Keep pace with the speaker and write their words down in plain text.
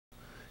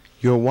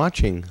You're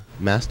watching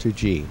Master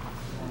Qi.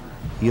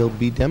 He'll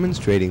be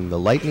demonstrating the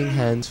lightning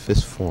hands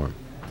fist form.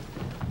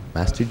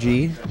 Master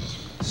Qi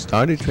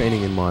started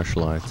training in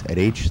martial arts at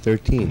age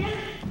 13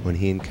 when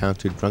he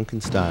encountered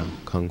drunken style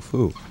Kung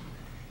Fu,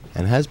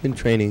 and has been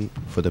training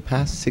for the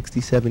past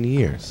 67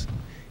 years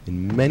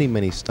in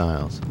many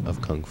styles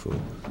of Kung Fu,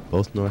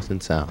 both North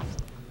and South,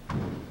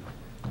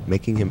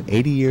 making him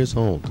 80 years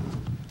old,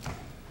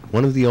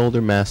 one of the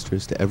older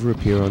masters to ever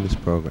appear on this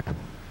program.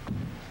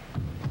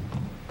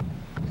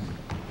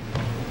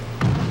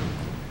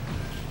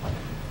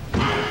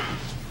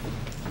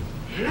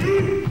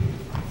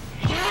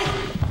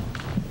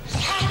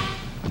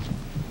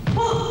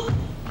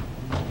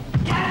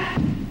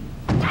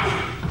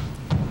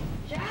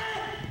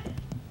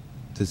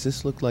 Does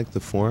this look like the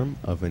form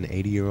of an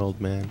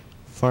 80-year-old man?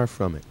 Far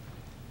from it.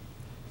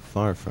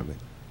 Far from it.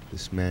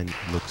 This man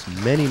looks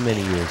many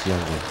years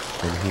younger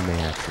than he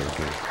may actually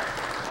be.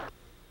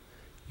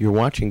 You're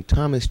watching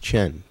Thomas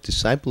Chen,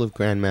 disciple of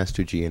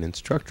Grandmaster Qi and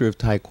instructor of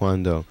Tae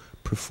Kwon Do,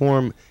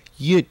 perform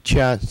Yi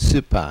Cha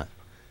Sipa,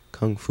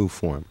 Kung Fu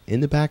form.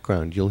 In the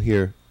background, you'll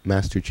hear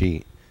Master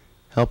Qi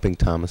helping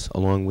Thomas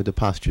along with the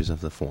postures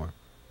of the form.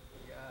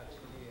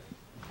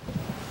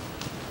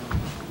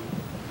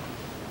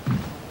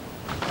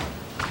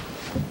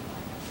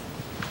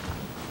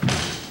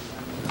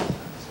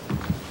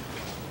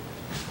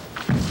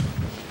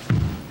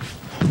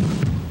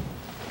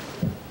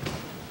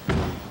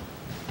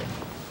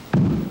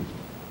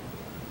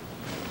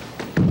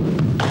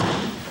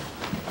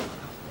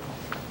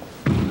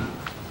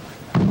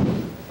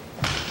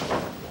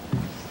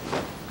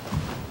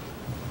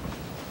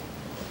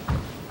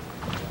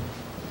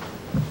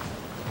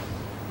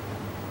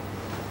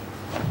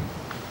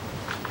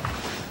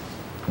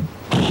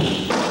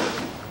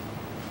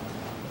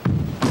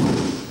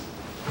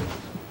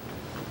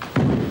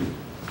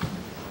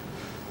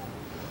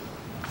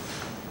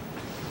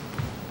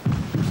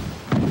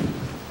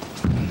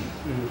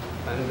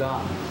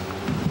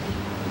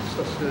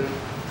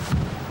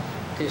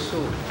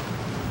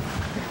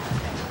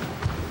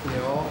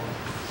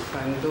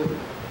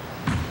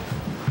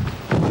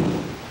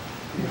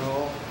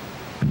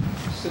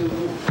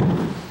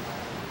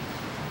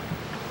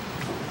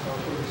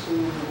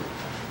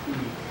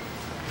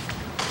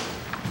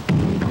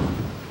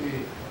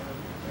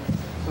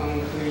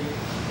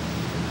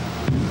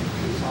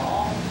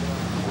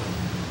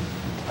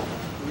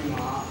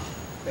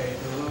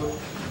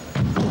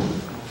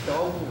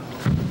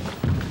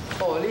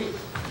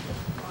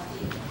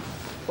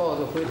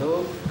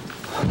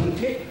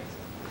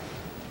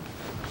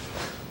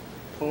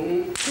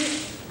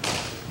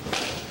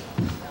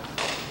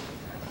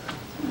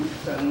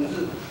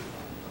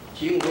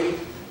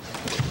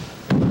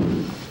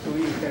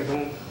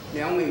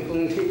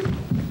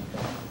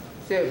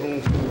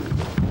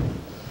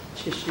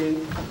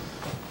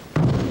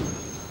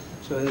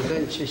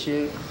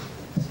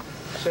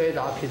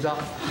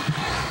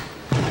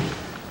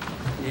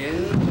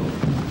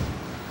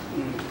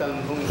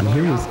 I'm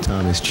here with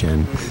Thomas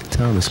Chen.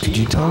 Thomas, could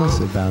you tell us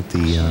about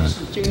the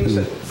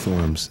two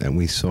forms that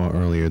we saw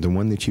earlier, the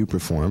one that you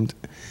performed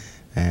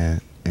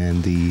and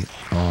the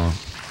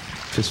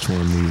fist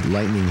form, the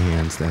lightning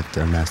hands that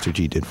Master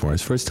Qi did for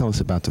us? First, tell us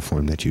about the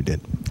form that you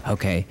did.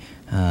 Okay.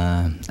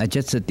 I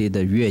just did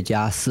the Yue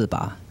Jia Si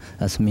Ba.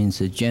 That means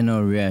the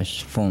general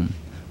rush form.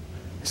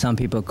 Some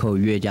people call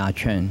Yue Jia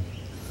Chen.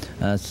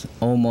 That's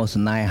almost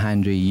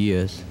 900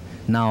 years.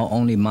 Now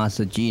only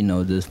Master Qi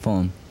knows this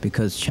form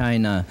because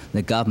China,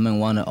 the government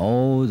wanted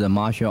all the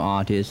martial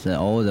artists,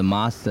 all the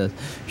masters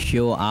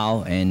show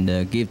out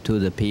and give to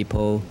the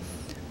people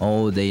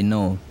all they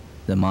know,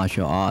 the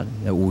martial art,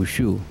 the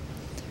wushu.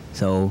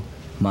 So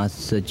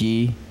Master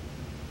Qi,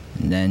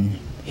 then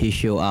he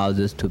showed out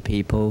this to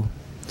people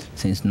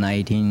since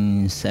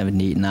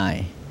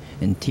 1979.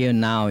 Until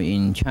now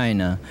in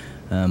China,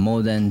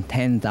 more than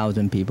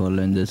 10,000 people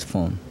learn this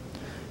form.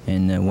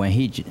 And when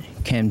he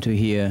came to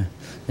here,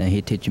 then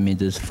he taught me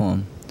this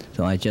form.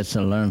 So I just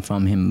learned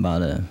from him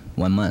about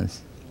 1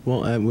 month.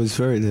 Well, it was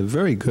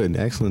very good,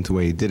 excellent the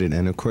way he did it.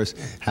 And of course,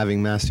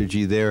 having Master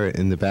Qi there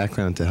in the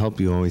background to help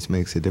you always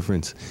makes a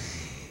difference.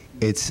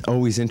 It's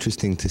always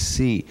interesting to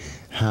see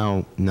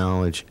how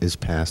knowledge is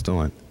passed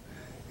on.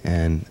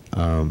 And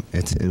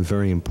it's a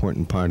very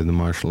important part of the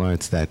martial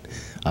arts that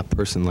a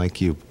person like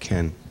you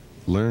can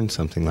learn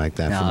something like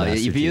that from Master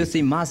Qi. If you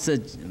see Master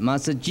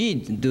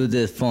Qi do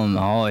this form,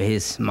 oh,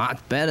 he's much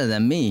better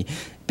than me.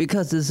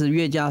 Because this is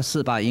Yue Jia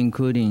Si Ba,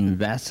 including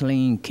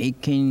wrestling,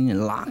 kicking,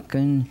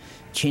 locking,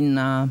 chin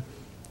up,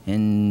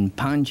 and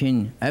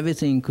punching,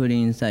 everything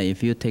including inside.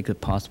 If you take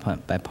it part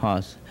by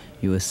part,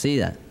 you will see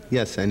that.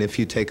 Yes, and if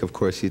you take, of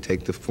course, you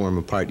take the form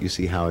apart, you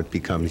see how it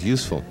becomes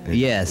useful.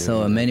 Yeah,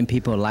 so many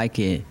people like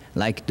to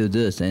do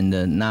this.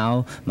 And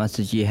now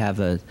Master Qi have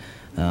a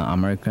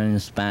American,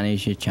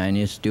 Spanish,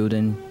 Chinese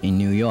student in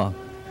New York,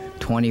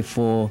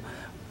 24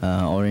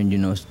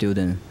 original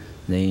students.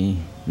 They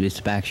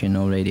respect him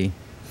already.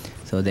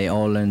 So they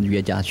all learn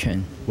Yue Jia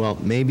Quan. Well,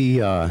 maybe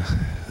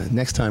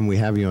next time we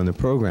have you on the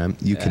program,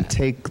 you can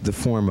take the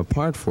form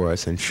apart for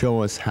us and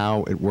show us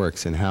how it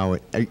works and how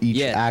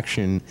each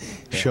action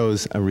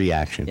shows a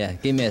reaction. Yeah,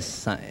 give me a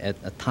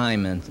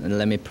time and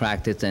let me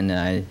practice, and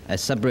I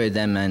separate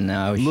them and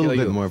I'll show you. A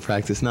little bit more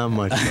practice, not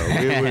much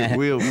though.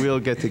 We'll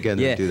get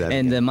together and do that.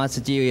 And the Master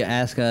Ji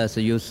asked us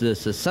to use this,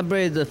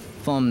 separate the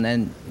form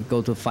and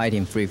go to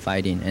fighting, free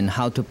fighting, and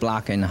how to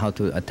block and how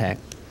to attack.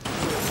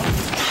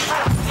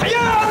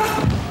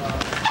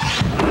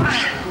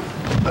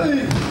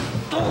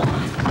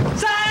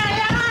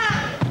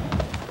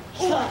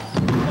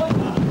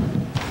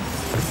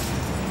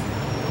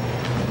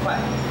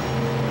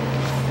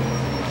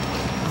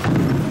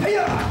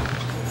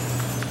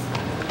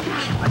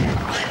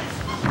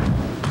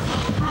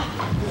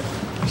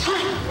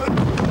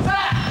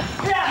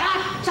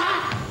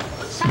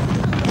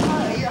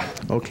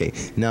 Okay,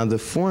 now the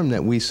form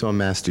that we saw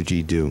Master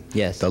Ji do,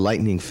 the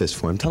lightning fist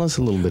form, tell us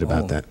a little bit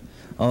about that.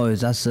 Oh,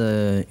 that's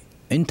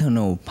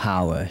internal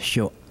power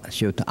show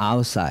to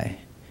outside,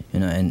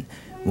 and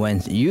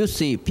when you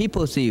see,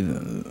 people see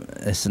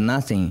it's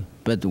nothing,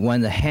 but when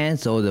the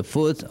hands or the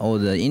foot or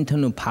the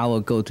internal power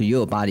go to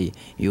your body,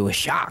 you will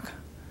shock.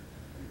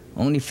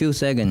 Only few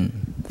seconds,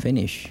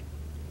 finish.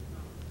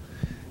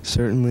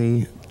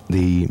 Certainly,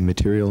 the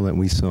material that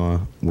we saw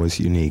was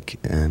unique,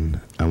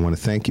 and I want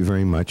to thank you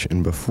very much.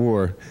 And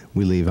before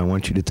we leave, I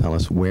want you to tell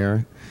us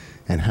where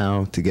and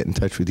how to get in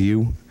touch with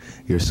you,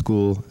 your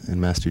school, and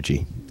Master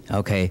Ji.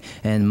 Okay,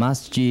 and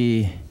Master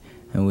Ji,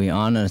 we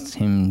honor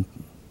him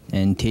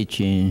and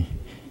teaching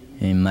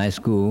in my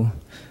school,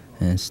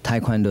 and it's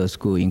Taekwondo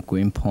school in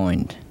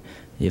Greenpoint.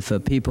 If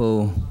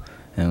people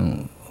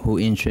who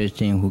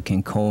interested, who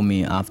can call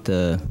me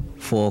after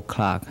 4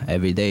 o'clock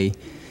every day,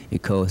 you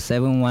call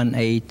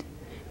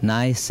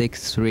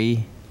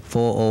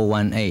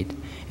 718-963-4018.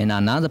 And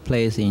another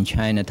place in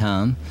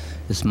Chinatown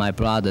is my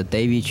brother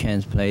David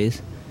Chan's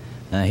place.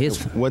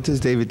 What does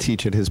David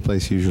teach at his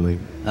place usually?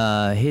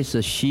 He's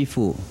a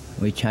Shifu,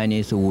 with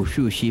Chinese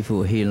Wushu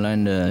Shifu. He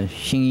learned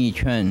Xing Yi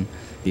Quan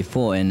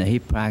before, and he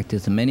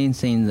practiced many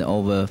things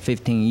over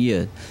 15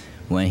 years.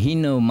 When he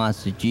know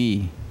Master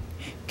Ji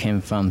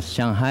came from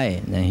Shanghai,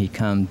 then he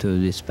come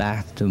to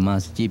respect to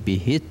Master Ji, be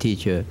his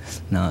teacher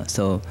now.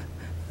 So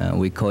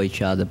we call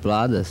each other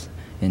brothers.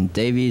 In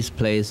David's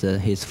place,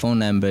 his phone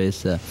number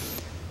is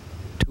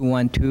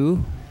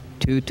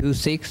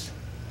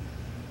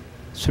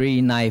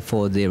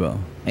 212-226-3940.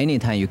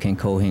 Anytime you can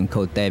call him,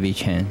 call David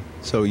Chan.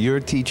 So you're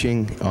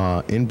teaching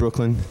in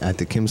Brooklyn at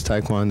the Kim's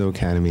Taekwondo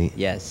Academy.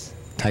 Yes.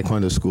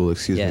 Taekwondo School,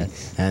 excuse me.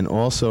 And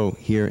also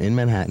here in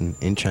Manhattan,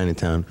 in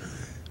Chinatown,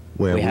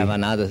 where we have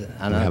another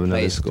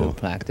place school to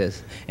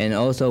practice. And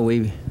also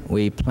we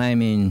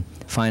planning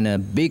find a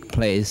big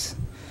place,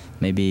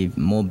 maybe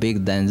more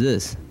big than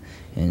this,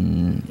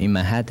 in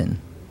Manhattan.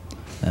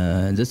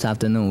 This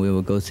afternoon we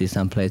will go see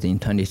some place in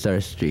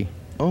 23rd Street.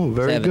 Oh,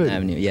 very 7th good.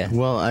 Avenue, yes.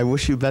 Well, I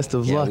wish you best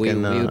of luck. We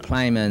will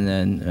plan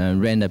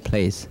and rent a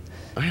place.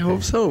 I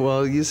hope so.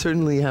 Well, you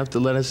certainly have to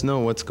let us know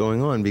what's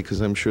going on, because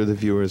I'm sure the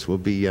viewers will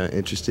be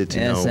interested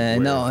to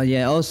know.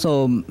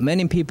 Also,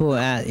 many people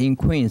in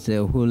Queens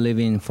who live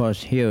in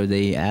Forest Hill,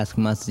 they ask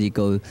Master Ji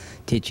go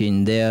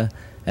teaching there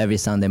every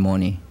Sunday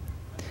morning.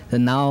 So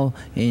now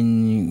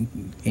in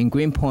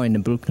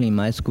Greenpoint, Brooklyn,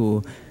 my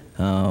school,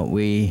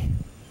 we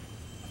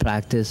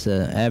practice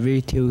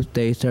every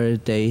Tuesday,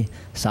 Thursday,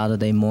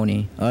 Saturday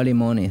morning, early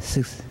morning,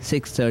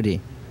 6:30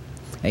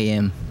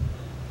 a.m.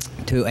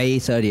 to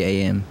 8:30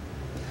 a.m.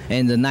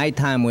 And the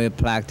nighttime we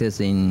practice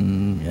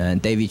in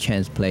David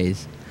Chan's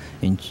place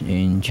in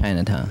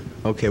Chinatown.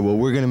 Okay, well,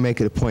 we're going to make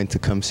it a point to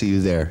come see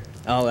you there.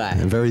 All right.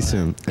 And very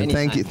soon. And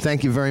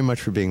thank you very much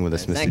for being with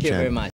us, Mr. Chan. Thank you very much.